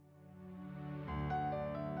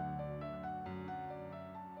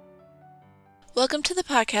Welcome to the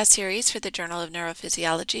podcast series for the Journal of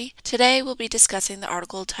Neurophysiology. Today we'll be discussing the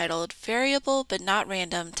article titled Variable but Not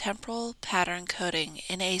Random Temporal Pattern Coding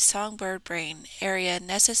in a Songbird Brain Area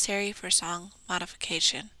Necessary for Song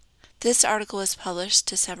Modification. This article was published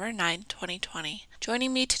December 9, 2020.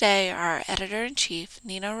 Joining me today are Editor-in-Chief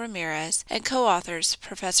Nino Ramirez and co-authors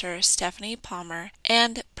Professor Stephanie Palmer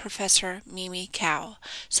and Professor Mimi Cao.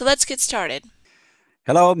 So let's get started.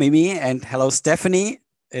 Hello, Mimi, and hello, Stephanie.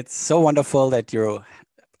 It's so wonderful that you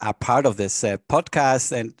are part of this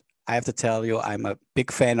podcast. And I have to tell you, I'm a big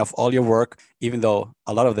fan of all your work, even though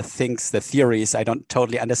a lot of the things, the theories, I don't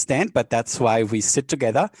totally understand, but that's why we sit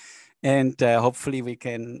together. And hopefully we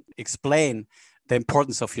can explain the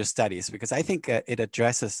importance of your studies, because I think it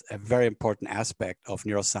addresses a very important aspect of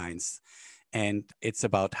neuroscience. And it's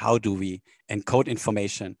about how do we encode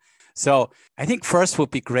information. So I think first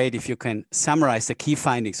would be great if you can summarize the key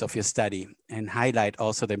findings of your study and highlight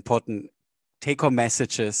also the important take-home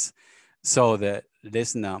messages so the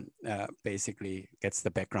listener basically gets the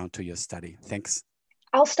background to your study. Thanks.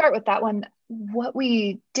 I'll start with that one. What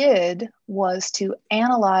we did was to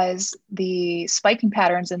analyze the spiking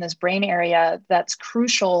patterns in this brain area that's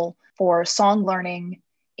crucial for song learning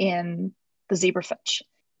in the zebrafinch.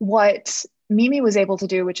 What Mimi was able to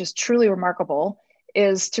do, which is truly remarkable,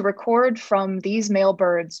 is to record from these male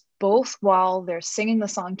birds both while they're singing the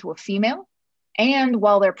song to a female and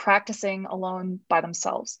while they're practicing alone by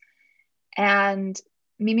themselves. And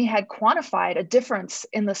Mimi had quantified a difference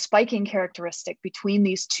in the spiking characteristic between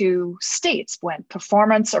these two states when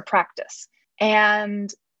performance or practice. And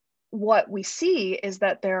what we see is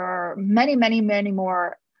that there are many, many, many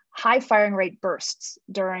more high firing rate bursts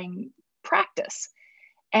during practice.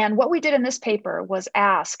 And what we did in this paper was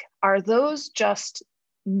ask, are those just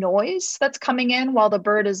noise that's coming in while the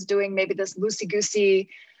bird is doing maybe this loosey-goosey,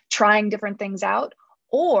 trying different things out?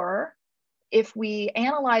 Or if we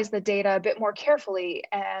analyze the data a bit more carefully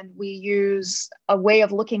and we use a way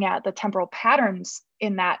of looking at the temporal patterns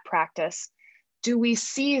in that practice, do we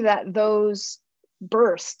see that those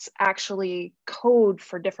bursts actually code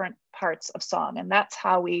for different parts of song? And that's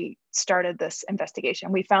how we started this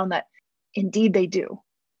investigation. We found that indeed they do.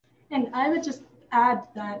 And I would just add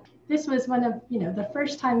that this was one of the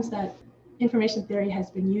first times that information theory has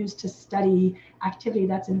been used to study activity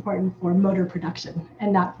that's important for motor production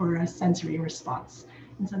and not for a sensory response.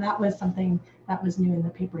 And so that was something that was new in the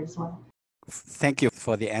paper as well. Thank you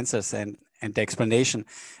for the answers and the explanation.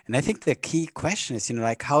 And I think the key question is,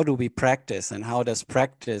 how do we practice and how does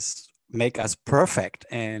practice make us perfect?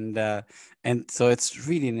 And so it's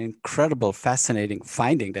really an incredible, fascinating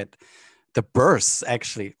finding that the bursts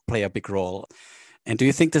actually play a big role. And do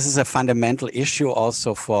you think this is a fundamental issue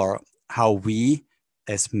also for how we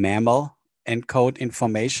as mammal encode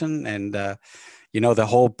information? And, the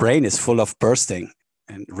whole brain is full of bursting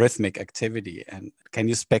and rhythmic activity. And can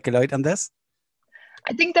you speculate on this?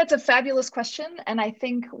 I think that's a fabulous question. And I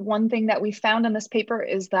think one thing that we found in this paper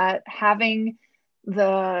is that having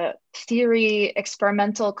the theory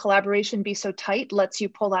experimental collaboration be so tight lets you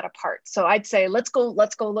pull that apart. So I'd say, let's go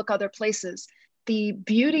look other places. The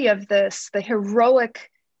beauty of this, the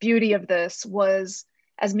heroic beauty of this was,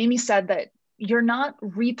 as Mimi said, that you're not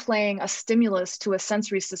replaying a stimulus to a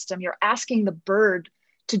sensory system. You're asking the bird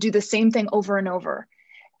to do the same thing over and over.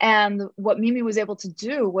 And what Mimi was able to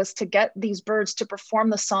do was to get these birds to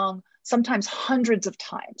perform the song sometimes hundreds of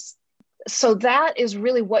times. So that is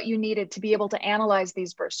really what you needed to be able to analyze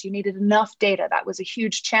these bursts. You needed enough data. That was a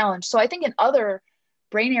huge challenge. So I think in other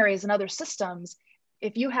brain areas and other systems,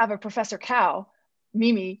 if you have a Professor Cao,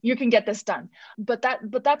 Mimi, you can get this done. But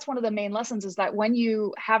that's one of the main lessons, is that when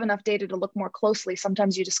you have enough data to look more closely,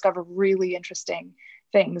 sometimes you discover really interesting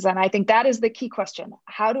things. And I think that is the key question.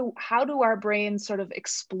 How do our brains sort of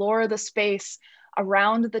explore the space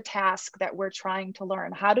around the task that we're trying to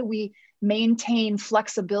learn? How do we maintain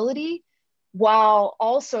flexibility while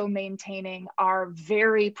also maintaining our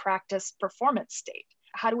very practiced performance state?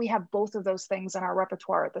 How do we have both of those things in our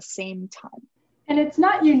repertoire at the same time? And it's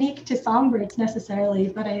not unique to songbirds necessarily,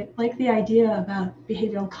 but I like the idea about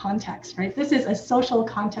behavioral context, right? This is a social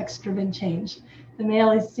context-driven change. The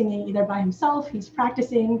male is singing either by himself, he's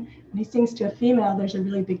practicing. When he sings to a female, there's a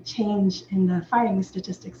really big change in the firing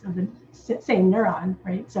statistics of the same neuron,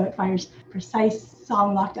 right? So it fires precise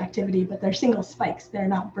song-locked activity, but they're single spikes, they're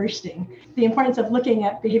not bursting. The importance of looking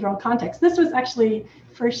at behavioral context. This was actually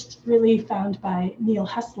first really found by Neil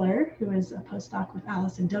Hessler, who is a postdoc with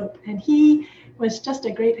Alison Dope, and he was just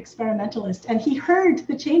a great experimentalist, and he heard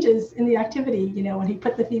the changes in the activity, when he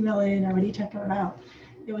put the female in or when he took her out.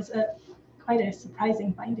 It was quite a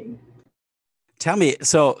surprising finding. Tell me,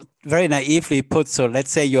 so very naively put, so let's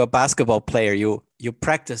say you're a basketball player, you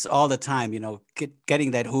practice all the time, getting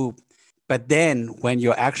that hoop. But then when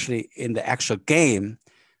you're actually in the actual game,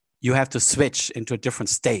 you have to switch into a different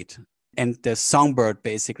state. And the songbird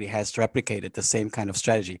basically has replicated the same kind of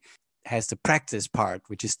strategy, has the practice part,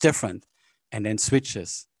 which is different, and then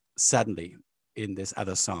switches suddenly in this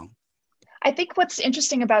other song. I think what's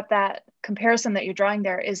interesting about that comparison that you're drawing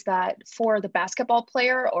there is that for the basketball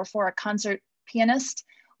player or for a concert pianist,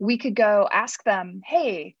 we could go ask them,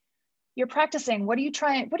 hey, you're practicing. What are you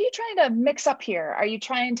trying to mix up here? Are you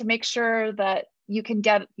trying to make sure that you can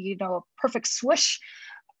get, a perfect swoosh?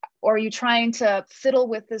 Or are you trying to fiddle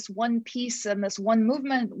with this one piece and this one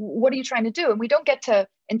movement? What are you trying to do? And we don't get to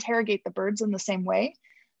interrogate the birds in the same way.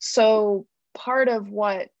 So part of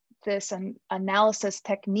what this analysis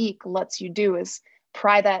technique lets you do is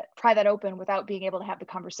pry that open without being able to have the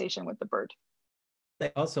conversation with the bird.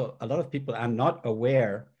 Also, a lot of people are not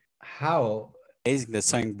aware how amazing the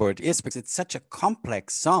songbird is, because it's such a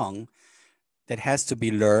complex song that has to be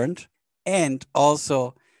learned. And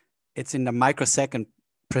also it's in the microsecond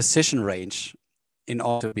precision range in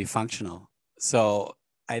order to be functional. So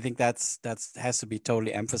I think that has to be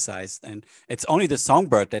totally emphasized. And it's only the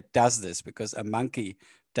songbird that does this, because a monkey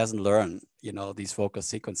doesn't learn, these vocal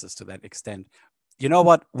sequences to that extent. You know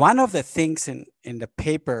what? One of the things in the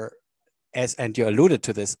paper, and you alluded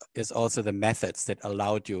to this, is also the methods that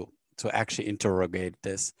allowed you to actually interrogate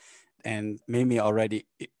this. And Mimi already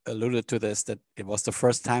alluded to this, that it was the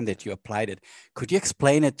first time that you applied it. Could you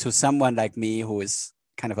explain it to someone like me who is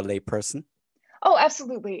kind of a lay person? Oh,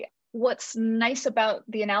 absolutely. What's nice about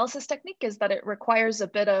the analysis technique is that it requires a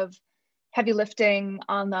bit of heavy lifting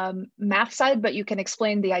on the math side, but you can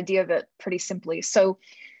explain the idea of it pretty simply. So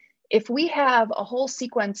if we have a whole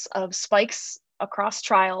sequence of spikes across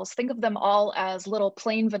trials, think of them all as little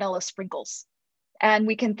plain vanilla sprinkles. And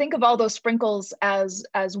we can think of all those sprinkles as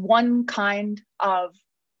one kind of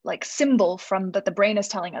symbol that the brain is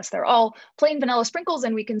telling us. They're all plain vanilla sprinkles,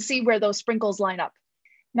 and we can see where those sprinkles line up.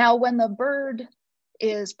 Now, when the bird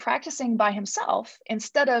is practicing by himself,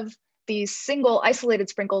 instead of these single isolated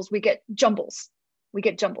sprinkles, we get jumbles.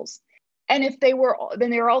 And if they were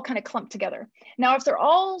all kind of clumped together. Now, if they're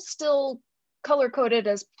all still color-coded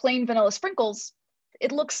as plain vanilla sprinkles,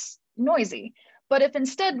 it looks noisy. But if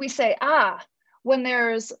instead we say, when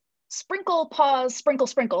there's sprinkle, pause, sprinkle,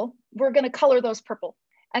 sprinkle, we're going to color those purple.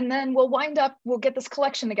 And then we'll get this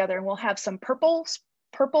collection together, and we'll have some purple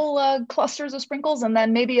clusters of sprinkles. And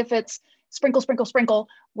then maybe if it's sprinkle, sprinkle, sprinkle,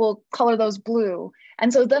 we'll color those blue.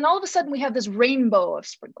 And so then all of a sudden we have this rainbow of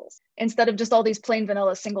sprinkles instead of just all these plain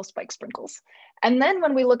vanilla single spike sprinkles. And then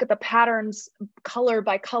when we look at the patterns, color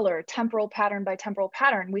by color, temporal pattern by temporal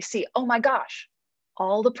pattern, we see, oh my gosh,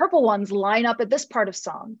 all the purple ones line up at this part of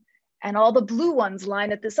song, and all the blue ones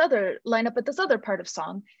line up at this other part of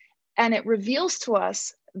song. And it reveals to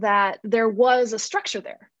us that there was a structure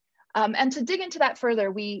there. And to dig into that further,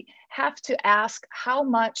 we have to ask, how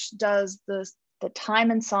much does the time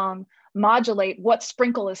in song modulate what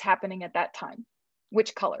sprinkle is happening at that time,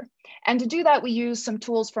 which color? And to do that, we use some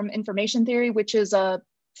tools from information theory, which is a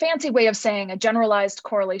fancy way of saying a generalized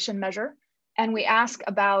correlation measure. And we ask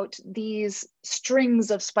about these strings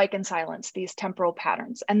of spike and silence, these temporal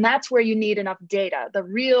patterns. And that's where you need enough data. The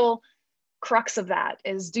real crux of that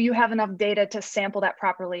is, do you have enough data to sample that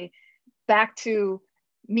properly? Back to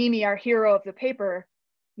Mimi, our hero of the paper,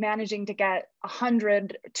 managing to get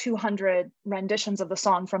 100, 200 renditions of the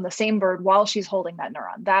song from the same bird while she's holding that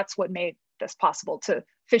neuron. That's what made this possible, to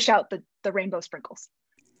fish out the rainbow sprinkles.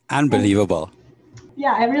 Unbelievable.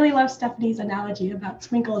 Yeah, I really love Stephanie's analogy about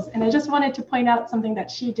sprinkles. And I just wanted to point out something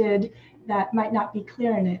that she did that might not be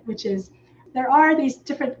clear in it, which is there are these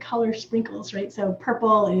different color sprinkles, right? So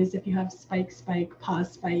purple is if you have spike, spike,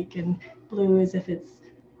 pause, spike, and blue is if it's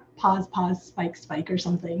pause, pause, spike, spike, or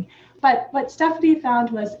something. But what Stephanie found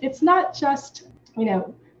was it's not just,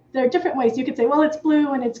 there are different ways you could say, well, it's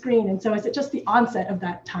blue and it's green. And so is it just the onset of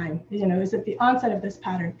that time? Is it the onset of this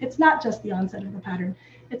pattern? It's not just the onset of the pattern.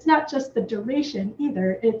 It's not just the duration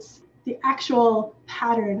either. It's the actual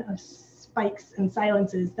pattern of spikes and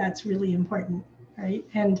silences that's really important, right?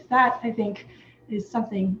 And that, I think, is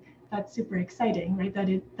something that's super exciting, right?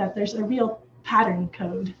 That there's a real pattern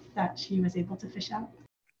code that she was able to fish out.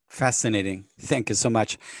 Fascinating. Thank you so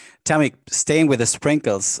much. Tell me, staying with the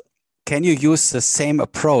sprinkles, can you use the same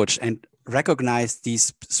approach and recognize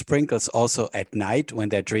these sprinkles also at night when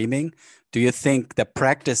they're dreaming? Do you think the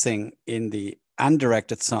practicing in the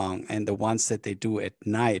undirected song and the ones that they do at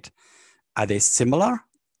night, are they similar?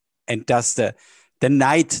 And does the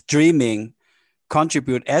night dreaming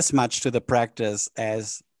contribute as much to the practice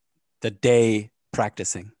as the day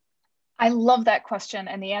practicing? I love that question.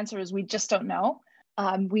 And the answer is we just don't know.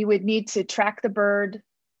 We would need to track the bird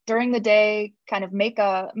during the day, kind of make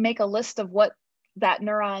a list of what that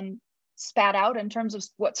neuron spat out in terms of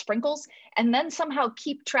what sprinkles, and then somehow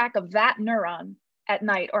keep track of that neuron at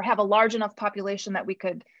night, or have a large enough population that we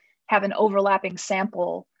could have an overlapping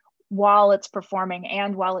sample while it's performing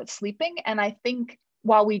and while it's sleeping. And I think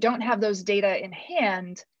while we don't have those data in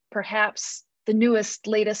hand, perhaps the newest,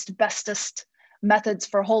 latest, bestest methods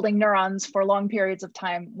for holding neurons for long periods of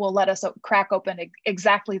time will let us crack open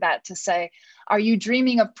exactly that, to say, are you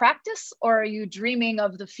dreaming of practice, or are you dreaming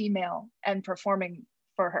of the female and performing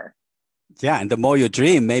for her? Yeah, and the more you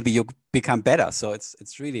dream, maybe you become better. So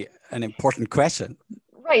it's really an important question.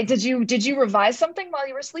 Right. Did you revise something while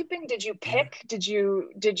you were sleeping? Did you pick? Did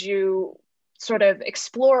you sort of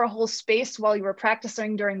explore a whole space while you were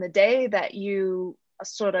practicing during the day that you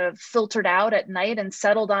sort of filtered out at night and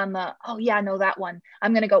settled on the, oh yeah, I know that one.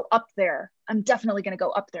 I'm going to go up there. I'm definitely going to go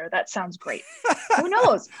up there. That sounds great. Who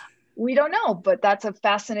knows? We don't know, but that's a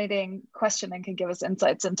fascinating question and can give us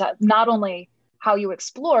insights into not only how you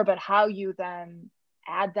explore, but how you then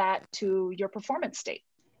add that to your performance state.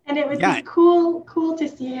 And it would be cool to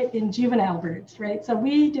see it in juvenile birds, right? So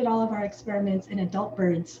we did all of our experiments in adult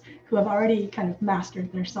birds who have already kind of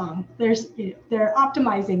mastered their song. They're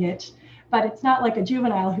optimizing it, but it's not like a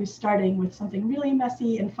juvenile who's starting with something really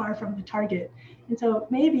messy and far from the target. And so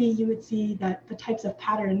maybe you would see that the types of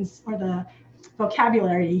patterns or the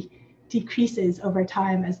vocabulary decreases over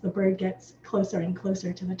time as the bird gets closer and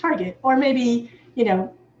closer to the target. Or maybe,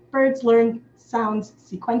 birds learn sounds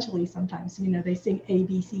sequentially sometimes. They sing A,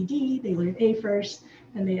 B, C, D, they learn A first,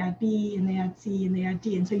 then they add B, and they add C, and they add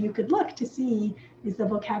D. And so you could look to see, is the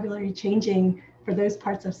vocabulary changing for those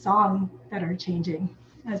parts of song that are changing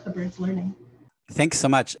as the bird's learning? Thanks so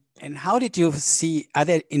much. And how did you see, are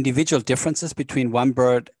there individual differences between one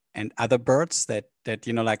bird and other birds that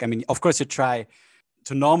of course you try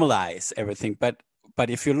to normalize everything, but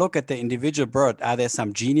if you look at the individual bird, are there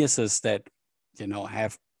some geniuses that,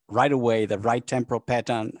 have right away the right temporal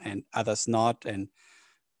pattern and others not? And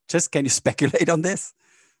just, can you speculate on this?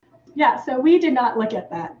 Yeah, so we did not look at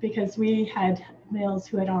that because we had males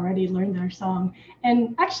who had already learned their song.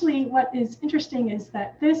 And actually what is interesting is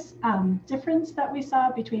that this difference that we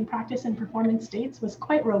saw between practice and performance states was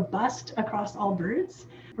quite robust across all birds,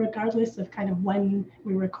 regardless of kind of when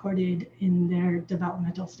we recorded in their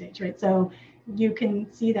developmental stage, right? So you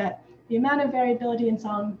can see that the amount of variability in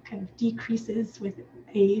song kind of decreases with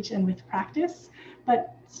age and with practice.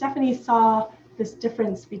 But Stephanie saw this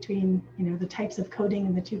difference between, the types of coding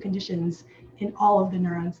and the two conditions in all of the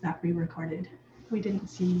neurons that we recorded. We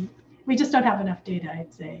just don't have enough data,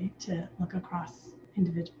 I'd say, to look across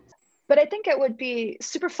individuals. But I think it would be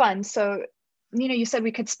super fun. So, you said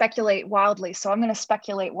we could speculate wildly. So I'm going to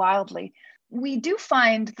speculate wildly. We do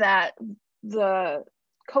find that the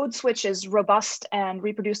code switch is robust and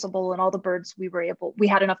reproducible in all the birds we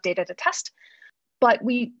had enough data to test. But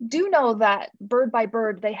we do know that bird by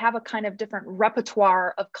bird, they have a kind of different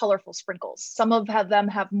repertoire of colorful sprinkles. Some of them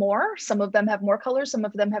have more, some of them have more colors, some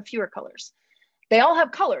of them have fewer colors. They all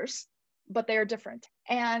have colors, but they are different.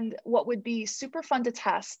 And what would be super fun to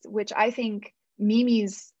test, which I think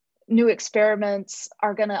Mimi's new experiments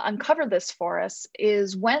are going to uncover this for us,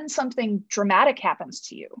 is when something dramatic happens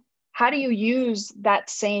to you, how do you use that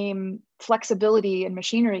same flexibility and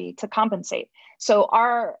machinery to compensate? So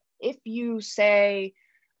if you say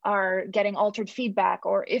are getting altered feedback,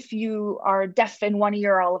 or if you are deaf in one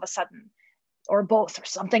ear all of a sudden, or both, or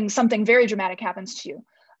something very dramatic happens to you,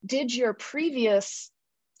 did your previous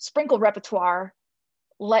sprinkle repertoire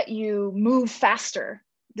let you move faster?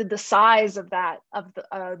 Did the size of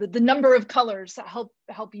the number of colors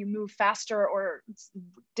help you move faster, or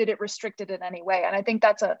did it restrict it in any way? And I think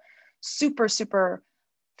that's a super, super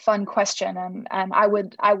fun question. And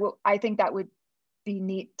I think that would be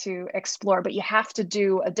neat to explore, but you have to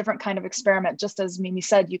do a different kind of experiment. Just as Mimi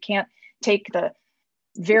said, you can't take the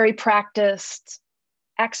very practiced,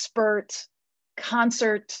 expert,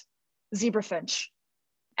 concert zebrafinch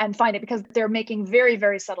and find it, because they're making very,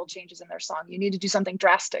 very subtle changes in their song. You need to do something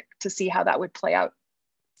drastic to see how that would play out.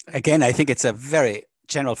 Again, I think it's a very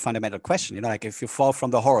general fundamental question, like if you fall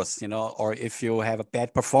from the horse, or if you have a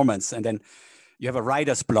bad performance and then you have a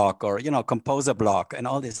writer's block or, composer block and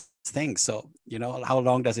all these things. So, how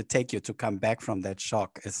long does it take you to come back from that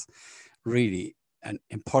shock is really an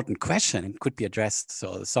important question and could be addressed.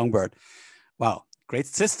 So the songbird, wow, great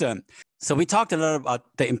system. So we talked a lot about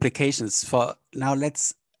the implications. For now,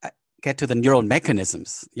 let's get to the neural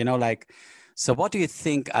mechanisms, so what do you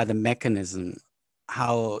think are the mechanisms?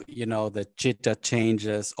 how, the jitter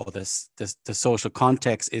changes or the social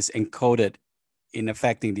context is encoded in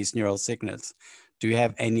affecting these neural signals. Do you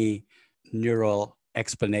have any neural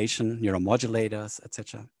explanation, neuromodulators,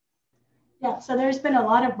 etc.? Yeah, so there's been a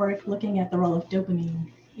lot of work looking at the role of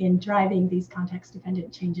dopamine in driving these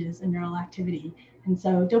context-dependent changes in neural activity. And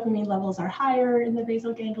so dopamine levels are higher in the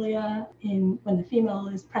basal ganglia when the female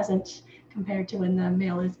is present compared to when the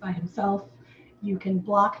male is by himself. You can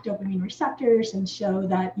block dopamine receptors and show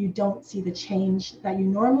that you don't see the change that you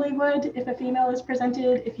normally would if a female is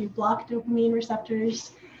presented if you block dopamine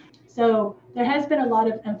receptors. So there has been a lot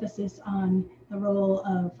of emphasis on the role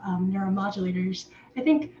of neuromodulators. I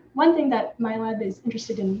think one thing that my lab is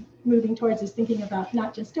interested in moving towards is thinking about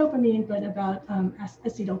not just dopamine, but about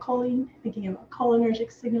acetylcholine, thinking about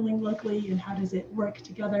cholinergic signaling locally and how does it work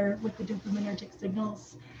together with the dopaminergic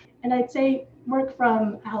signals. And I'd say work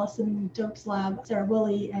from Alison Dope's lab, Sarah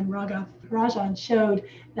Woolley and Raghav Rajan showed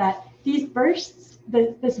that these bursts,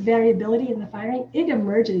 this variability in the firing, it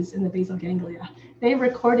emerges in the basal ganglia. They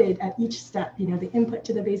recorded at each step, the input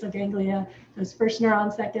to the basal ganglia, those first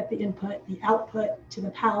neurons that get the input, the output to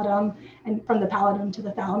the pallidum, and from the pallidum to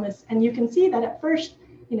the thalamus. And you can see that at first,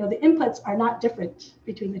 the inputs are not different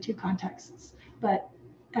between the two contexts. But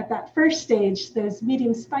at that first stage, those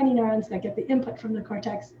medium spiny neurons that get the input from the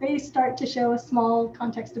cortex, they start to show a small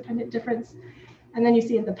context-dependent difference. And then you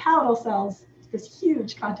see in the palatal cells, this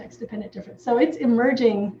huge context-dependent difference. So it's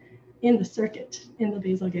emerging in the circuit in the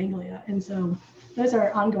basal ganglia. And so those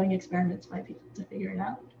are ongoing experiments by people to figure it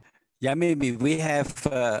out. Yeah, maybe we have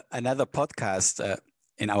another podcast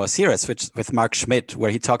in our series with Mark Schmidt,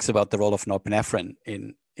 where he talks about the role of norepinephrine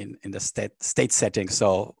in the state setting.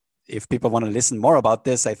 So if people want to listen more about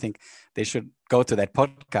this, I think they should go to that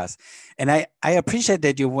podcast. And I appreciate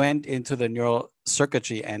that you went into the neural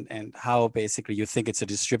circuitry and how basically you think it's a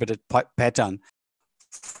distributed pattern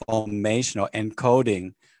formation or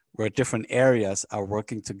encoding where different areas are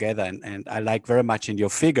working together. And I like very much in your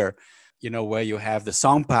figure, where you have the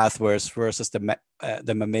song pathways versus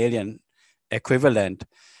the mammalian equivalent.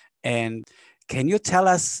 And can you tell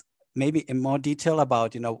us maybe in more detail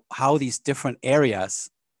about, how these different areas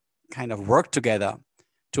kind of work together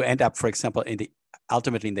to end up, for example,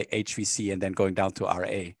 ultimately in the HVC and then going down to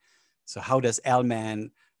RA? So how does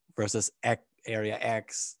LMAN versus area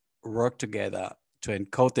X work together to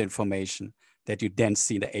encode the information that you then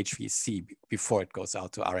see in the HVC before it goes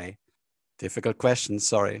out to RA? Difficult question,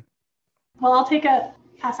 sorry. Well, I'll take a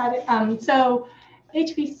pass at it. So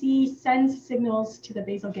HVC sends signals to the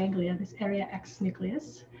basal ganglia, this area X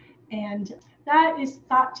nucleus, and that is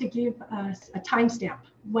thought to give us a timestamp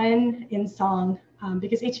when in song,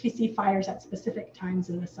 because HVC fires at specific times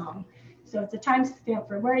in the song. So it's a timestamp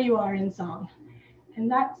for where you are in song. And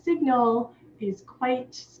that signal is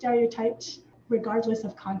quite stereotyped regardless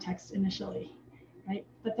of context initially, right?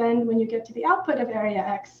 But then when you get to the output of area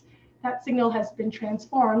X, that signal has been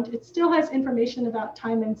transformed. It still has information about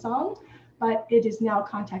time and song, but it is now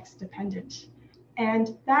context dependent.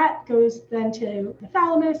 And that goes then to the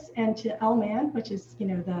thalamus and to LMAN, which is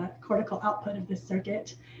the cortical output of this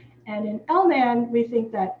circuit. And in LMAN, we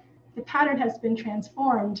think that the pattern has been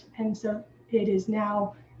transformed, and so it is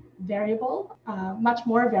now variable, much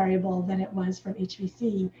more variable than it was from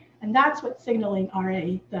HVC. And that's what's signaling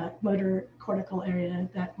RA, the motor cortical area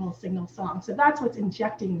that will signal song. So that's what's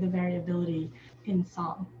injecting the variability in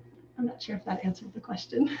song. I'm not sure if that answered the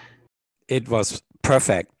question. It was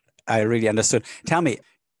perfect. I really understood. Tell me,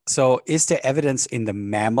 so is there evidence in the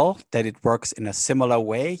mammal that it works in a similar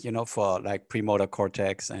way, for like premotor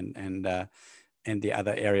cortex and the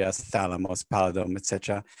other areas, thalamus, pallidum,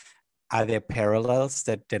 etc.? Are there parallels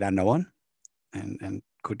that are known? And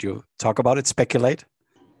could you talk about it, speculate?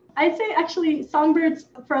 I'd say actually songbirds,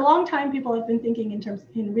 for a long time, people have been thinking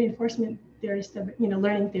in reinforcement theorists,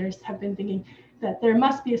 learning theorists have been thinking that there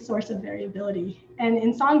must be a source of variability. And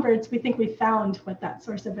in songbirds, we think we found what that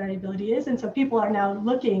source of variability is. And so people are now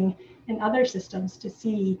looking in other systems to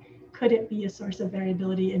see, could it be a source of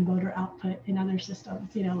variability in motor output in other systems,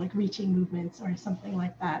 like reaching movements or something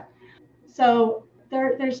like that. So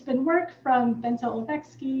there's been work from Benzo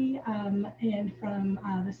Olvetsky and from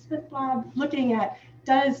the Smith lab looking at,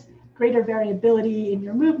 does greater variability in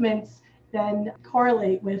your movements then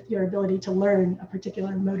correlate with your ability to learn a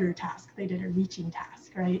particular motor task? They did a reaching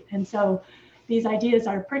task, right? And so these ideas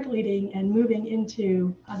are percolating and moving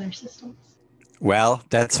into other systems. Well,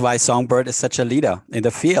 that's why Songbird is such a leader in the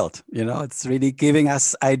field. It's really giving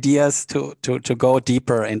us ideas to go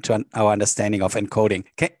deeper into our understanding of encoding.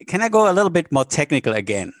 Can I go a little bit more technical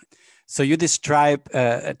again? So you describe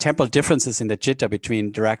temporal differences in the jitter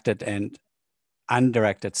between directed and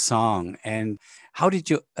undirected song. And how did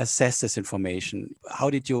you assess this information?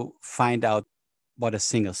 How did you find out what a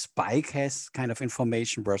single spike has kind of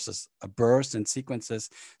information versus a burst and sequences?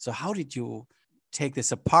 So how did you take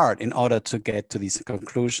this apart in order to get to this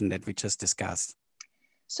conclusion that we just discussed?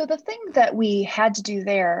 So the thing that we had to do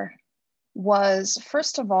there was,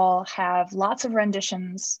 first of all, have lots of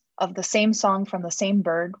renditions of the same song from the same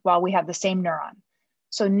bird while we have the same neuron.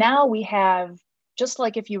 So now we have, just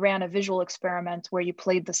like if you ran a visual experiment where you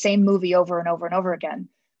played the same movie over and over and over again,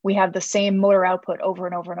 we have the same motor output over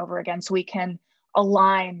and over and over again. So we can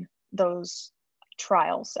align those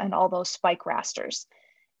trials and all those spike rasters.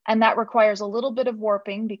 And that requires a little bit of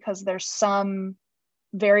warping because there's some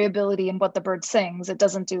variability in what the bird sings. It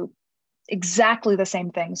doesn't do exactly the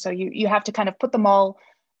same thing. So you have to kind of put them all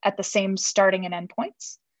at the same starting and end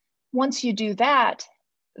points. Once you do that,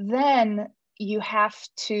 then you have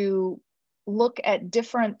to look at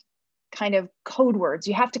different kind of code words.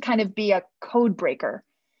 You have to kind of be a code breaker.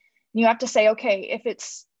 You have to say, okay, if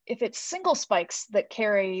it's single spikes that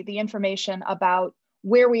carry the information about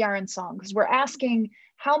where we are in song, because we're asking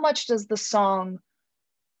how much does the song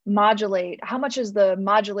modulate, how much is the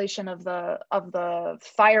modulation of the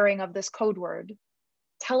firing of this code word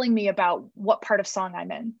telling me about what part of song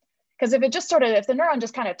I'm in? Because if the neuron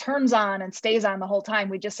just kind of turns on and stays on the whole time,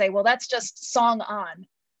 we just say, well, that's just song on.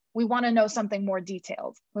 We want to know something more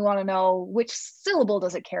detailed. We want to know which syllable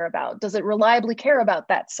does it care about? Does it reliably care about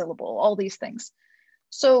that syllable? All these things.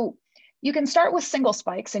 So you can start with single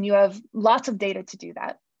spikes and you have lots of data to do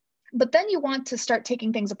that. But then you want to start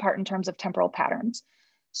taking things apart in terms of temporal patterns.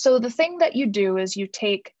 So the thing that you do is you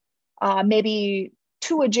take maybe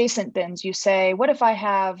two adjacent bins. You say, what if I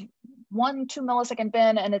have one 2 millisecond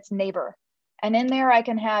bin and its neighbor? And in there, I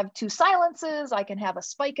can have two silences. I can have a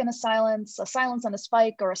spike and a silence and a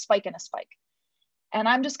spike, or a spike and a spike. And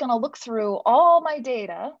I'm just going to look through all my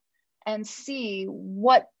data and see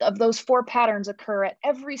what of those 4 patterns occur at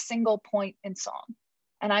every single point in song.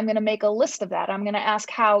 And I'm going to make a list of that. I'm going to ask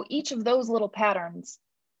how each of those little patterns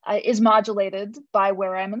is modulated by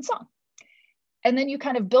where I'm in song. And then you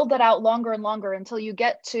kind of build that out longer and longer until you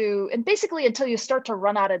get to, and basically until you start to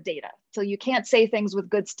run out of data, till you can't say things with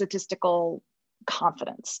good statistical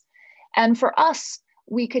confidence. And for us,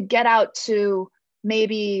 we could get out to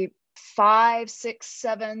maybe 5, 6,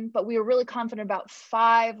 7, but we were really confident about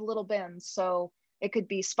 5 little bins. So it could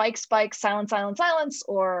be spike, spike, silence, silence, silence,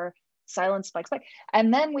 or silence, spike, spike.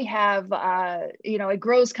 And then we have, it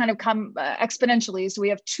grows kind of exponentially. So we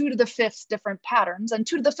have 2 to the 5th different patterns, and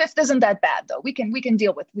 2 to the 5th isn't that bad though. We can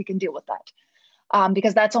deal with that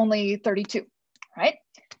because that's only 32, right?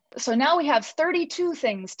 So now we have 32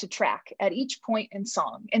 things to track at each point in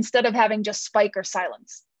song instead of having just spike or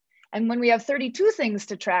silence. And when we have 32 things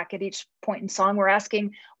to track at each point in song, we're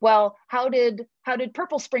asking, well, how did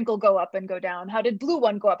purple sprinkle go up and go down? How did blue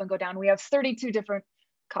one go up and go down? We have 32 different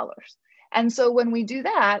colors. And so when we do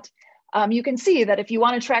that, you can see that if you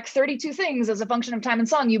want to track 32 things as a function of time and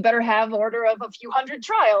song, you better have order of a few hundred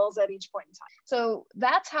trials at each point in time. So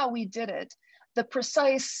that's how we did it. The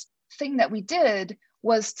precise thing that we did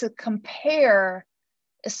was to compare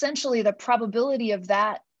essentially the probability of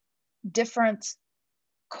that different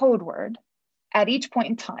code word at each point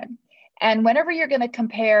in time. And whenever you're going to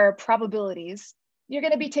compare probabilities, you're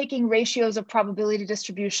going to be taking ratios of probability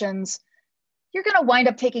distributions. You're going to wind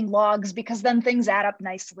up taking logs because then things add up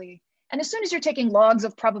nicely. And as soon as you're taking logs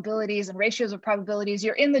of probabilities and ratios of probabilities,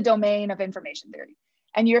 you're in the domain of information theory.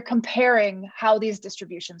 And you're comparing how these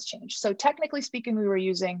distributions change. So technically speaking, we were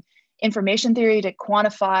using information theory to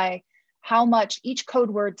quantify how much each code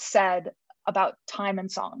word said about time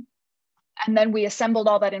and song. And then we assembled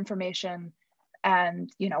all that information and,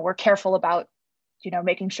 we're careful about,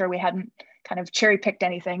 making sure we hadn't kind of cherry picked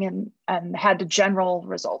anything and had the general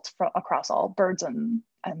results across all birds and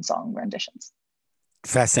song renditions.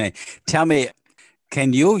 Fascinating. Tell me,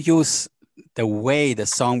 can you use the way the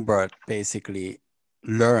songbird basically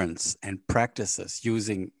learns and practices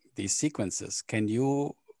using these sequences? Can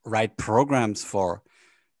you write programs for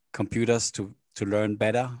computers to learn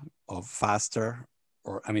better or faster?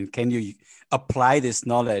 Or, can you apply this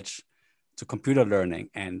knowledge to computer learning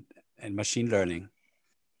and machine learning?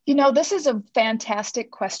 This is a fantastic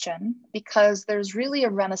question because there's really a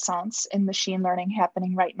renaissance in machine learning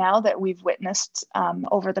happening right now that we've witnessed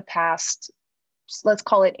over the past, let's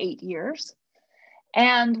call it 8 years.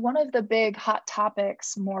 And one of the big hot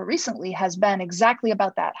topics more recently has been exactly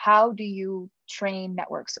about that. How do you train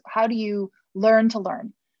networks? How do you learn to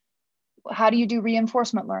learn? How do you do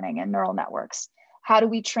reinforcement learning in neural networks? How do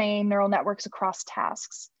we train neural networks across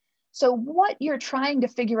tasks? So what you're trying to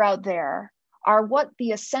figure out there are what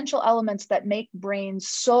the essential elements that make brains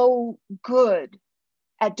so good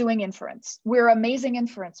at doing inference. We're amazing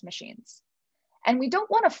inference machines. And we don't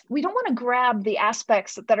want to grab the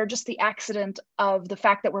aspects that are just the accident of the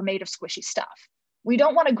fact that we're made of squishy stuff. We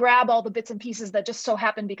don't want to grab all the bits and pieces that just so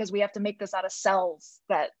happen because we have to make this out of cells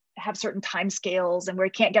that have certain time scales and we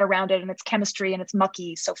can't get around it and it's chemistry and it's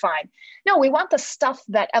mucky, so fine. No, we want the stuff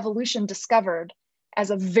that evolution discovered as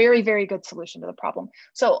a very, very good solution to the problem.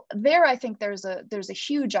 So there, I think there's a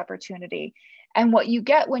huge opportunity. And what you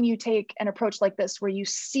get when you take an approach like this, where you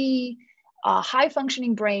see a high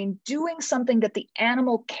functioning brain doing something that the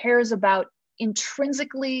animal cares about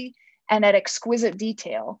intrinsically and at exquisite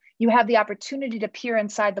detail, you have the opportunity to peer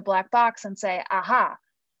inside the black box and say, aha,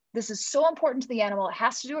 this is so important to the animal. It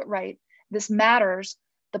has to do it right. This matters.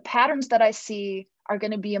 The patterns that I see are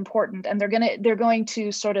going to be important, and they're going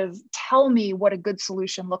to sort of tell me what a good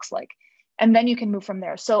solution looks like. And then you can move from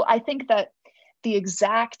there. So I think that the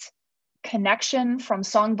exact connection from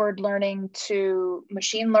songbird learning to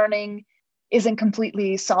machine learning isn't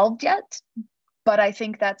completely solved yet, but I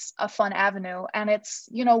think that's a fun avenue. And it's,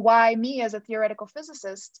 why me as a theoretical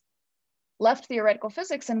physicist left theoretical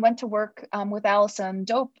physics and went to work with Alison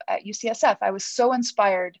Dope at UCSF. I was so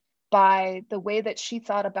inspired by the way that she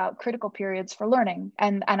thought about critical periods for learning.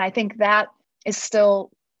 And I think that is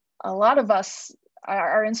still a lot of us,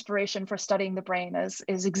 our inspiration for studying the brain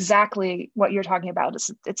is exactly what you're talking about.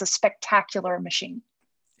 It's a spectacular machine.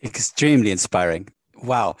 Extremely inspiring.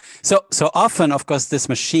 Wow. So often, of course, this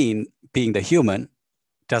machine, being the human,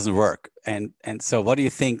 doesn't work. And so what do you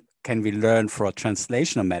think can we learn for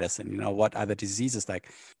translational medicine? What other diseases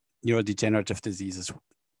like neurodegenerative diseases,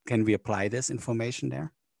 can we apply this information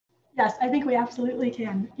there? Yes, I think we absolutely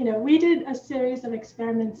can. We did a series of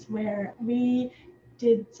experiments where we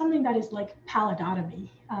did something that is like pallidotomy,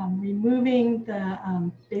 removing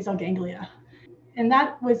the basal ganglia. And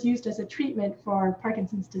that was used as a treatment for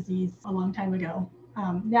Parkinson's disease a long time ago.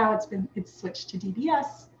 Now it's switched to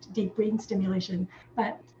DBS, to deep brain stimulation.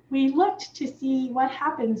 But we looked to see what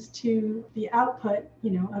happens to the output,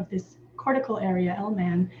 of this cortical area,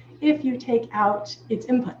 LMAN, if you take out its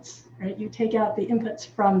inputs, right? You take out the inputs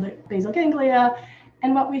from the basal ganglia.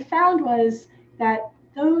 And what we found was that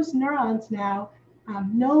those neurons now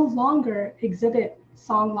no longer exhibit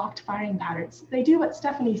song-locked firing patterns. They do what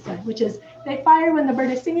Stephanie said, which is they fire when the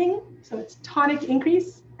bird is singing, so it's tonic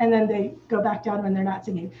increase, and then they go back down when they're not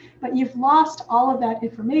singing. But you've lost all of that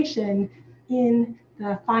information in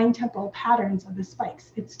the fine temporal patterns of the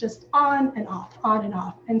spikes. It's just on and off, on and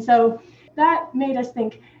off. And so that made us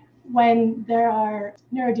think, when there are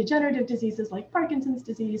neurodegenerative diseases like Parkinson's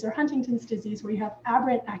disease or Huntington's disease, where you have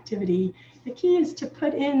aberrant activity, the key is to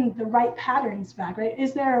put in the right patterns back, right?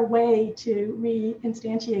 Is there a way to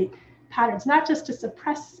reinstantiate patterns, not just to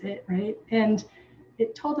suppress it, right? And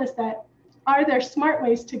it told us that, are there smart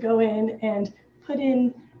ways to go in and put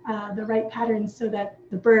in the right patterns so that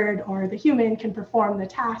the bird or the human can perform the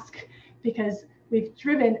task, because we've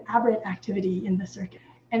driven aberrant activity in the circuit.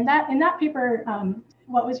 And that in that paper,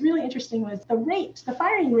 what was really interesting was the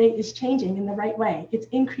firing rate is changing in the right way. It's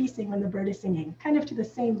increasing when the bird is singing, kind of to the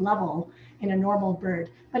same level in a normal bird,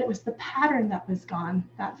 but it was the pattern that was gone,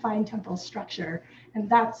 that fine temporal structure, and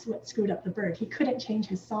that's what screwed up the bird. He couldn't change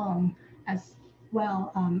his song as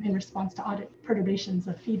well in response to audit perturbations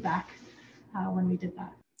of feedback when we did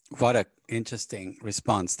that. What an interesting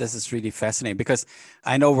response. This is really fascinating, because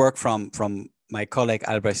I know work from my colleague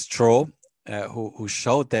Albrecht Stroh, who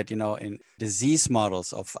showed that, in disease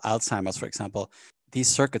models of Alzheimer's, for example, these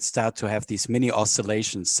circuits start to have these mini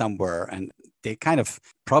oscillations somewhere, and they kind of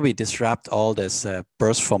probably disrupt all this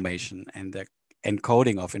burst formation and the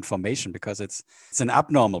encoding of information, because it's an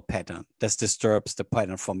abnormal pattern that disturbs the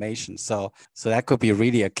pattern formation. So that could be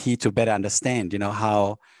really a key to better understand,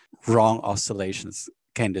 how wrong oscillations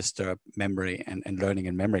can disturb memory and learning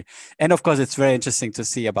in memory. And of course, it's very interesting to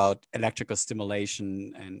see about electrical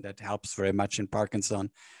stimulation, and that helps very much in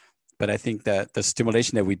Parkinson. But I think that the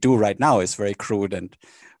stimulation that we do right now is very crude and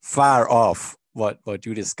far off what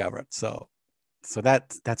you discovered. So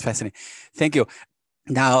that's fascinating. Thank you.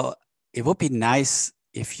 Now, it would be nice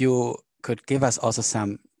if you could give us also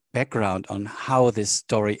some background on how this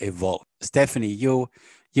story evolved. Stephanie,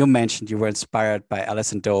 you mentioned you were inspired by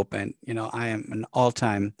Alison Dope, and I am an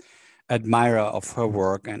all-time admirer of her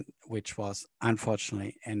work, and which was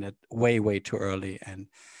unfortunately ended way too early.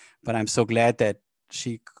 But I'm so glad that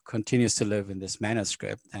she continues to live in this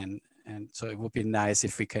manuscript, and so it would be nice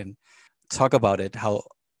if we can talk about it,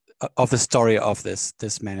 of the story of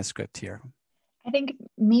this manuscript here. I think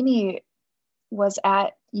Mimi was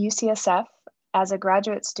at UCSF as a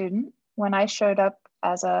graduate student when I showed up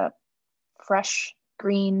as a fresh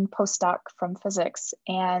green postdoc from physics,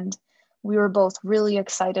 and we were both really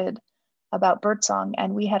excited about birdsong.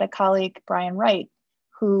 And we had a colleague, Brian Wright,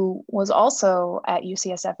 who was also at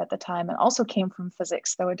UCSF at the time and also came from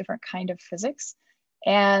physics, though a different kind of physics.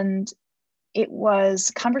 And it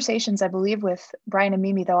was conversations, I believe, with Brian and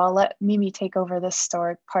Mimi, though I'll let Mimi take over this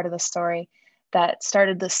story, part of the story, that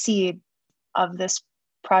started the seed of this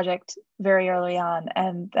project very early on.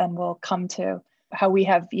 And then we'll come to how we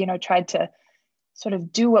have, tried to sort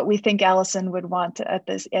of do what we think Allison would want at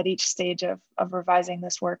each stage of revising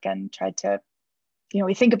this work, and tried to,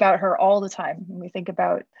 we think about her all the time. And we think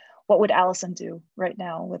about what would Allison do right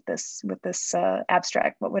now with this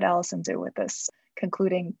abstract? What would Allison do with this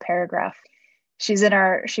concluding paragraph? She's in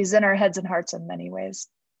our heads and hearts in many ways,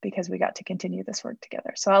 because we got to continue this work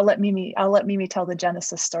together. So I'll let Mimi tell the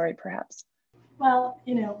genesis story, perhaps. Well,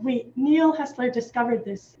 Neil Hessler discovered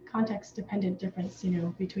this context-dependent difference,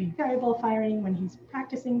 between variable firing when he's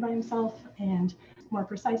practicing by himself and more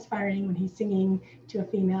precise firing when he's singing to a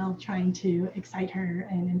female, trying to excite her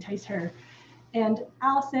and entice her. And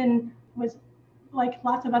Allison was, like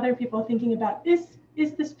lots of other people, thinking about, is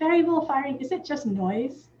this variable firing, is it just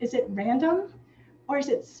noise? Is it random? Or is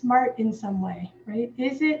it smart in some way, right?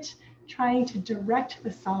 Is it trying to direct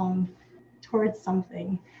the song towards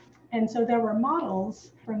something? And so there were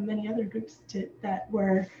models from many other groups that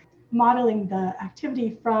were modeling the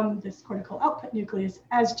activity from this cortical output nucleus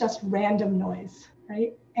as just random noise,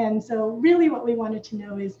 right? And so really what we wanted to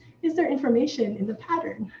know is there information in the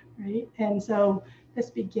pattern, right? And so this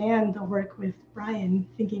began the work with Brian,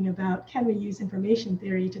 thinking about, can we use information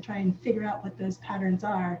theory to try and figure out what those patterns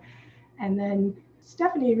are? And then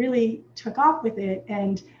Stephanie really took off with it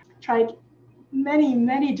and tried many,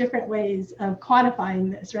 many different ways of quantifying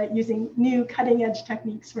this, right? Using new cutting edge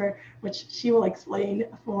techniques, for which she will explain,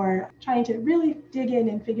 for trying to really dig in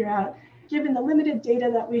and figure out, given the limited data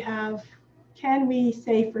that we have, can we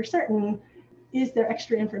say for certain, is there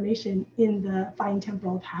extra information in the fine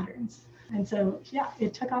temporal patterns? And so, yeah,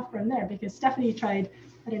 it took off from there, because Stephanie tried,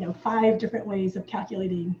 5 different ways of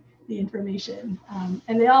calculating the information.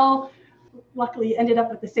 And they all luckily ended up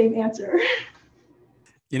with the same answer.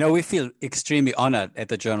 We feel extremely honored at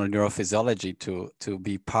the Journal of Neurophysiology to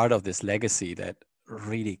be part of this legacy that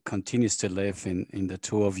really continues to live in the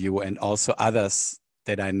two of you, and also others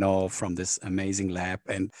that I know from this amazing lab.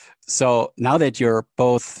 And so now that you're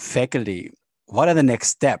both faculty, what are the next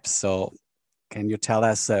steps? So can you tell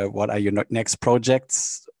us what are your next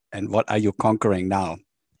projects and what are you conquering now?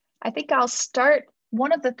 I think I'll start.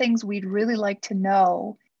 One of the things we'd really like to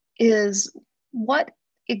know is what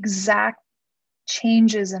exact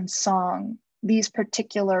changes in song these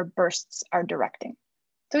particular bursts are directing.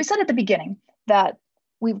 So we said at the beginning that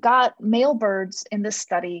we've got male birds in this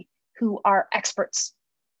study who are experts.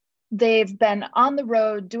 They've been on the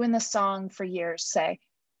road doing this song for years, say,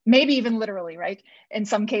 maybe even literally, right? In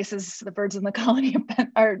some cases, the birds in the colony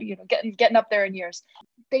are getting up there in years.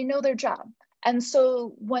 They know their job. And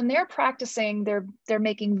so when they're practicing, they're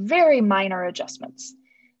making very minor adjustments.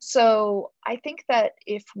 So I think that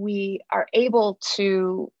if we are able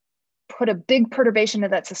to put a big perturbation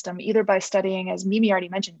into that system, either by studying, as Mimi already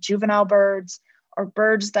mentioned, juvenile birds, or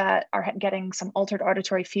birds that are getting some altered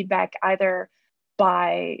auditory feedback, either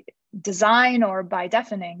by design or by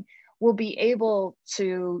deafening, we'll be able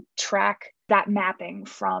to track that mapping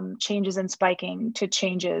from changes in spiking to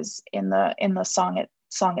changes in the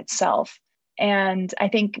song itself. And I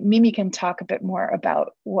think Mimi can talk a bit more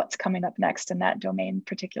about what's coming up next in that domain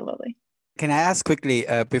particularly. Can I ask quickly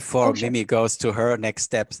before Mimi goes to her next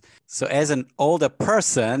steps? So as an older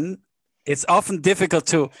person, it's often difficult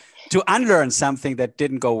to unlearn something that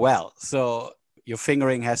didn't go well. So your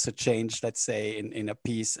fingering has to change, let's say, in a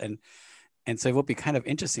piece. And so it would be kind of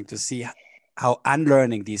interesting to see how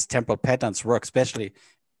unlearning these temporal patterns work, especially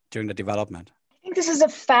during the development. I think this is a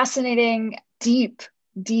fascinating, deep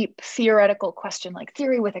theoretical question, like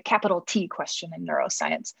theory with a capital T question in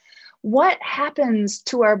neuroscience. What happens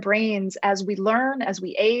to our brains as we learn, as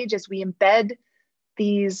we age, as we embed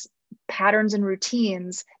these patterns and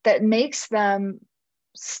routines that makes them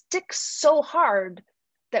stick so hard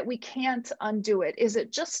that we can't undo it? Is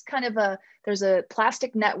it just kind of there's a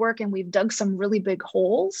plastic network and we've dug some really big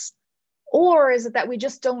holes? Or is it that we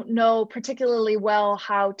just don't know particularly well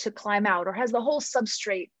how to climb out, or has the whole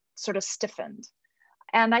substrate sort of stiffened?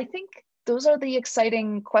 And I think those are the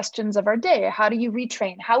exciting questions of our day. How do you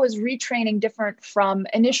retrain? How is retraining different from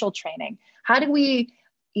initial training? How do we,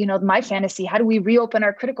 my fantasy, how do we reopen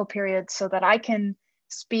our critical period so that I can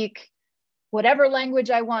speak whatever language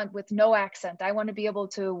I want with no accent? I want to be able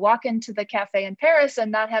to walk into the cafe in Paris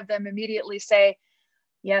and not have them immediately say,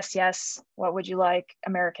 yes, yes, what would you like,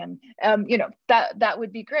 American? That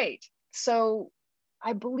would be great. So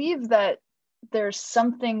I believe that there's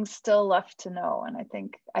something still left to know. And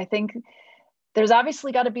I think there's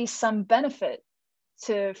obviously got to be some benefit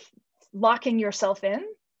to locking yourself in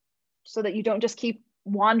so that you don't just keep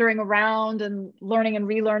wandering around and learning and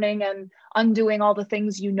relearning and undoing all the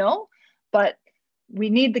things you know. But we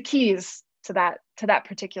need the keys to that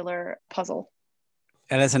particular puzzle.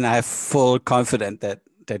 Alison, I have full confidence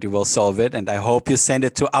that you will solve it, and I hope you send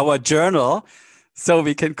it to our journal so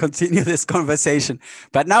we can continue this conversation.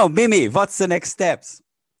 But now, Mimi, what's the next steps?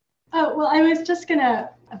 Oh, well, I was just going to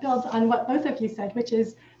build on what both of you said, which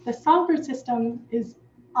is the songbird system is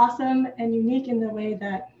awesome and unique in the way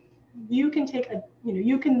that you can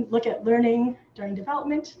you can look at learning during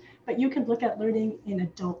development, but you can look at learning in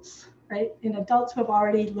adults, right? In adults who have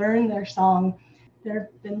already learned their song. There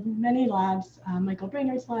have been many labs, Michael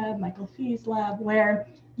Brainer's lab, Michael Fee's lab, where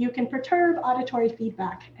you can perturb auditory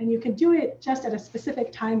feedback, and you can do it just at a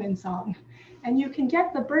specific time in song. And you can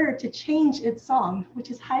get the bird to change its song,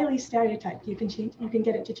 which is highly stereotyped. You can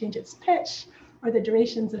get it to change its pitch or the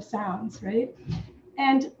durations of sounds, right?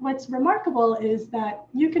 And what's remarkable is that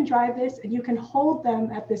you can drive this and you can hold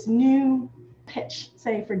them at this new pitch,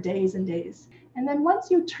 say for days and days. And then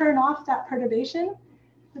once you turn off that perturbation,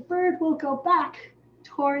 the bird will go back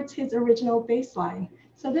towards his original baseline.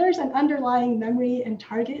 So there's an underlying memory and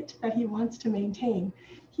target that he wants to maintain.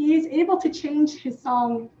 He is able to change his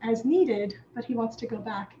song as needed, but he wants to go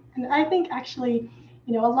back. And I think actually,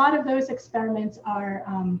 a lot of those experiments are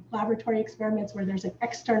laboratory experiments where there's an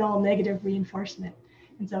external negative reinforcement.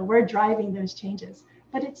 And so we're driving those changes.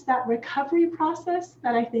 But it's that recovery process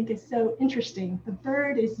that I think is so interesting. The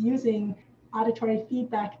bird is using auditory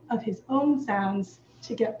feedback of his own sounds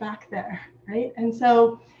to get back there, right? And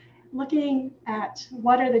so looking at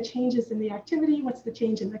what are the changes in the activity, what's the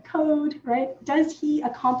change in the code, right? Does he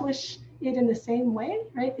accomplish it in the same way,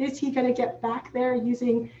 right? Is he going to get back there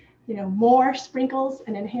using, more sprinkles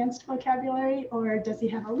and enhanced vocabulary, or does he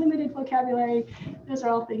have a limited vocabulary? Those are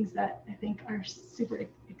all things that I think are super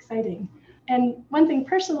exciting. And one thing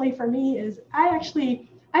personally for me is I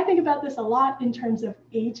think about this a lot in terms of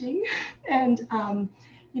aging and,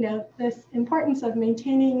 this importance of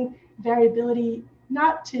maintaining variability,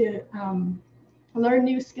 not to learn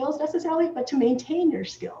new skills necessarily, but to maintain your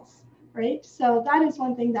skills, right? So that is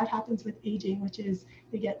one thing that happens with aging, which is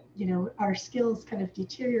we get, our skills kind of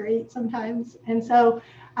deteriorate sometimes. And so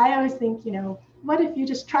I always think, what if you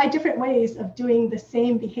just try different ways of doing the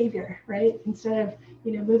same behavior, right? Instead of,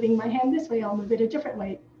 moving my hand this way, I'll move it a different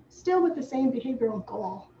way, still with the same behavioral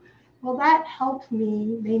goal. Will that help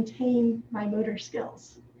me maintain my motor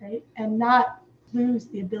skills, right? And not lose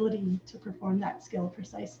the ability to perform that skill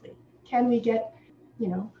precisely? Can we get,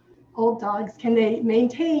 old dogs, can they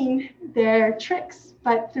maintain their tricks,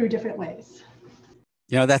 but through different ways?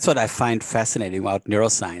 That's what I find fascinating about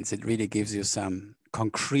neuroscience. It really gives you some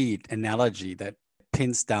concrete analogy that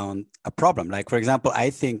pins down a problem. Like, for example, I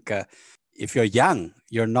think if you're young,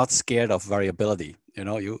 you're not scared of variability.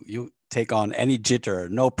 You take on any jitter,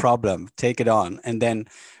 no problem, take it on. And then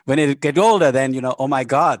when it get older, then, oh my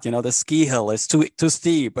God, the ski hill is too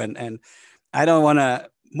steep and I don't want to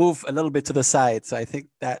move a little bit to the side. So I think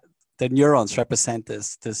that the neurons represent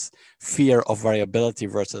this fear of variability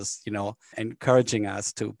versus, encouraging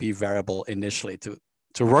us to be variable initially,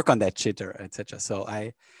 to work on that jitter, etc. So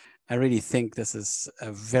I really think this is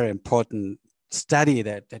a very important study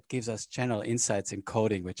that gives us general insights in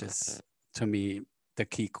coding, which is, to me, the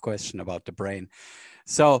key question about the brain.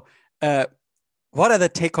 So what are the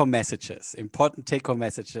take-home messages, important take-home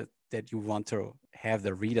messages that you want to have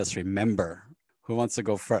the readers remember? Who wants to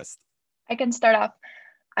go first? I can start off.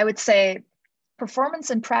 I would say performance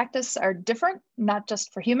and practice are different, not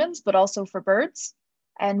just for humans, but also for birds.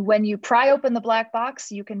 And when you pry open the black box,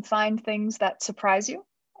 you can find things that surprise you.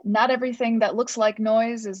 Not everything that looks like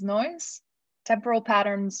noise is noise. Temporal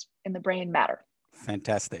patterns in the brain matter.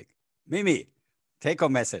 Fantastic. Mimi,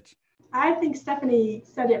 take-home message. I think Stephanie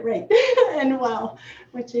said it right and well,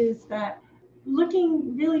 which is that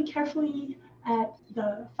looking really carefully at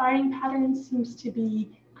the firing patterns seems to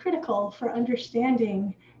be critical for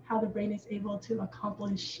understanding how the brain is able to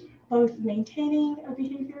accomplish both maintaining a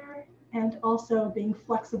behavior and also being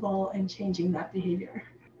flexible and changing that behavior.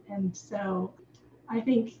 And so I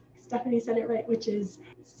think Stephanie said it right, which is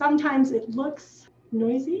sometimes it looks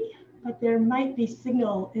noisy, but there might be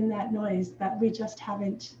signal in that noise that we just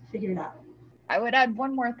haven't figured out. I would add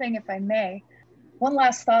one more thing, if I may. One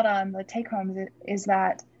last thought on the take-homes is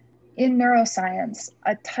that in neuroscience,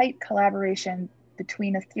 a tight collaboration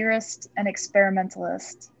between a theorist and an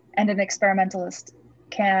experimentalist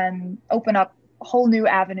can open up whole new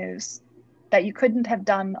avenues that you couldn't have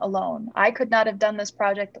done alone. I could not have done this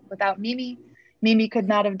project without Mimi. Mimi could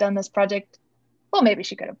not have done this project. Well, maybe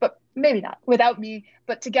she could have, but maybe not without me.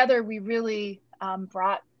 But together, we really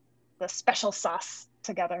brought the special sauce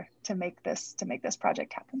together to make this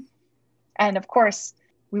project happen. And of course,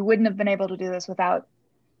 we wouldn't have been able to do this without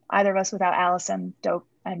either of us, without Allison Dope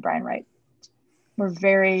and Brian Wright. We're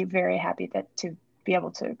very, very happy to be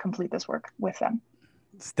able to complete this work with them.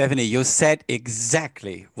 Stephanie, you said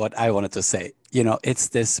exactly what I wanted to say. You know, it's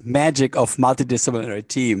this magic of multidisciplinary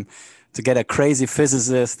team to get a crazy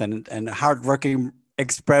physicist and hardworking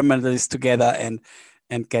experimentalists together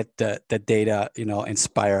and get the data, you know,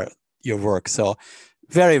 inspire your work. So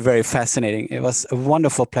very, very fascinating. It was a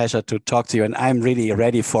wonderful pleasure to talk to you. And I'm really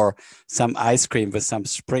ready for some ice cream with some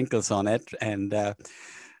sprinkles on it. And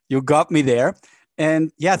you got me there.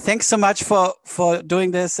 And yeah, thanks so much for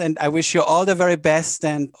doing this. And I wish you all the very best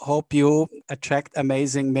and hope you attract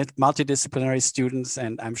amazing multidisciplinary students.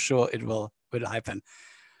 And I'm sure it will happen.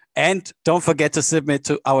 And don't forget to submit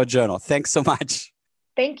to our journal. Thanks so much.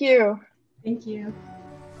 Thank you. Thank you.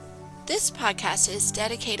 This podcast is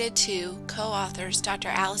dedicated to co-authors Dr.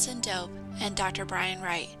 Allison Dope and Dr. Brian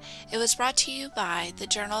Wright. It was brought to you by the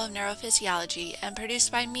Journal of Neurophysiology and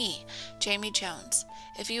produced by me, Jamie Jones.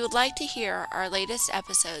 If you would like to hear our latest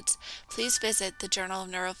episodes, please visit the Journal of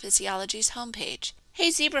Neurophysiology's homepage. Hey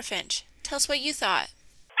Zebrafinch, tell us what you thought.